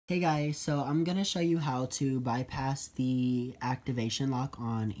Hey guys, so I'm going to show you how to bypass the activation lock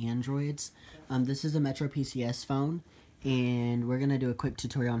on Androids. This is a Metro PCS phone, and we're going to do a quick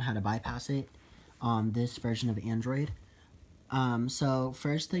tutorial on how to bypass it on this version of Android. So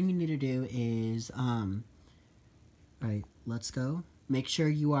first thing you need to do is, let's go. Make sure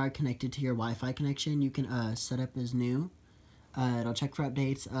you are connected to your Wi-Fi connection. You can set up as new. It'll check for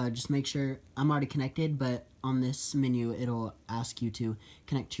updates. Just make sure I'm already connected, but on this menu, it'll ask you to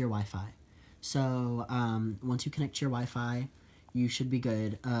connect to your Wi-Fi. So once you connect to your Wi-Fi, you should be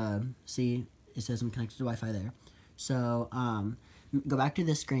good. See, it says I'm connected to Wi-Fi there. So go back to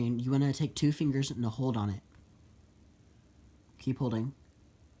this screen. You want to take 2 fingers and hold on it. Keep holding.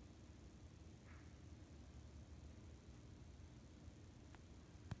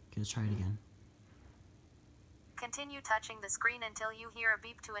 Okay, let's try it again. Continue touching the screen until you hear a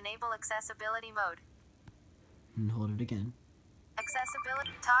beep to enable accessibility mode. And hold it again.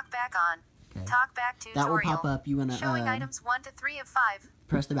 Accessibility. Talk back on. Okay. Talk back tutorial. That will pop up. You want to showing items 1 to 3 of 5.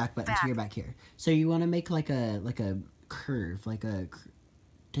 Press the back button to your back here. So you want to make like a curve,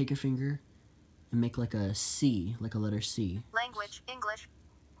 take your finger and make like a C, like a letter C. Language English.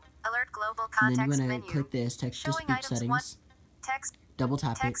 Alert global context menu. And then you want to click this text to speech settings. Text. Double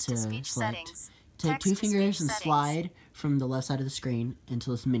tap text it to speech select. Settings. Take text 2 fingers and settings. slide from the left side of the screen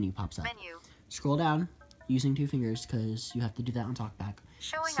until this menu pops up. Menu. Scroll down using 2 fingers because you have to do that on TalkBack.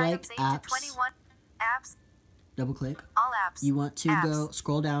 Showing Select items 8 apps. to 21. Apps. Double click. All apps. You want to apps.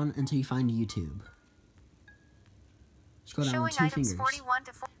 scroll down until you find YouTube. Scroll down with 2 fingers. 41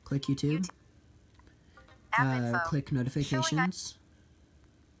 to 4. Click YouTube. App info. Click notifications.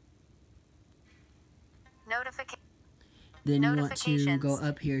 Then you want to go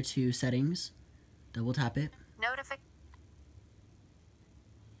up here to settings. Double tap it.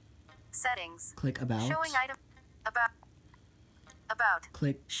 Settings. Click about. Showing item about.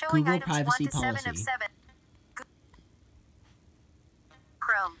 Click showing Google items privacy 1 to 7 policy. of 7.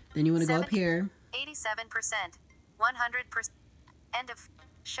 Chrome. Then you want to go up here. 87%. 100%. End of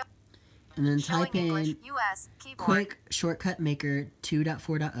show. And then type in English, US, keyboard. Quick Shortcut Maker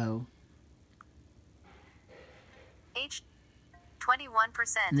 2.4.0. H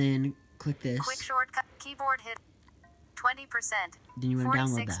 21%. And then click this. Quick shortcut keyboard hit 20%. Then you want to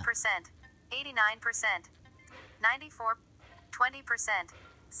download 46%. that. 89%. 94. 20%.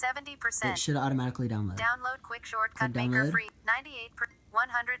 70%. It should automatically download. Download quick shortcut Click maker download. free. 98.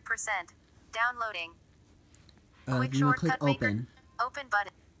 100%. Downloading. Quick Then we'll click shortcut maker. open. Open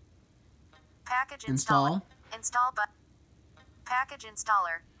button. Package Install. Install button. Package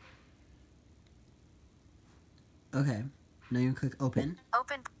installer. Okay. Now you click open.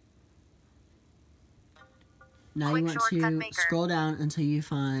 Open. Now Quick you want shortcut to maker. scroll down until you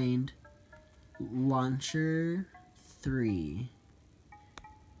find Launcher 3.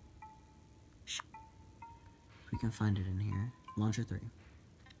 We can find it in here. Launcher 3.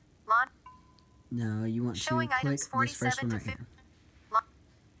 No, you want to Showing click items this 47 first one to right here.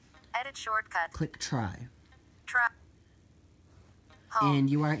 Edit shortcut. Click try. Try. Home. And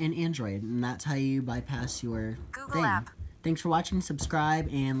you are in Android, and that's how you bypass your Google thing. app. Thanks for watching. Subscribe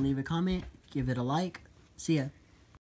and leave a comment. Give it a like. See ya.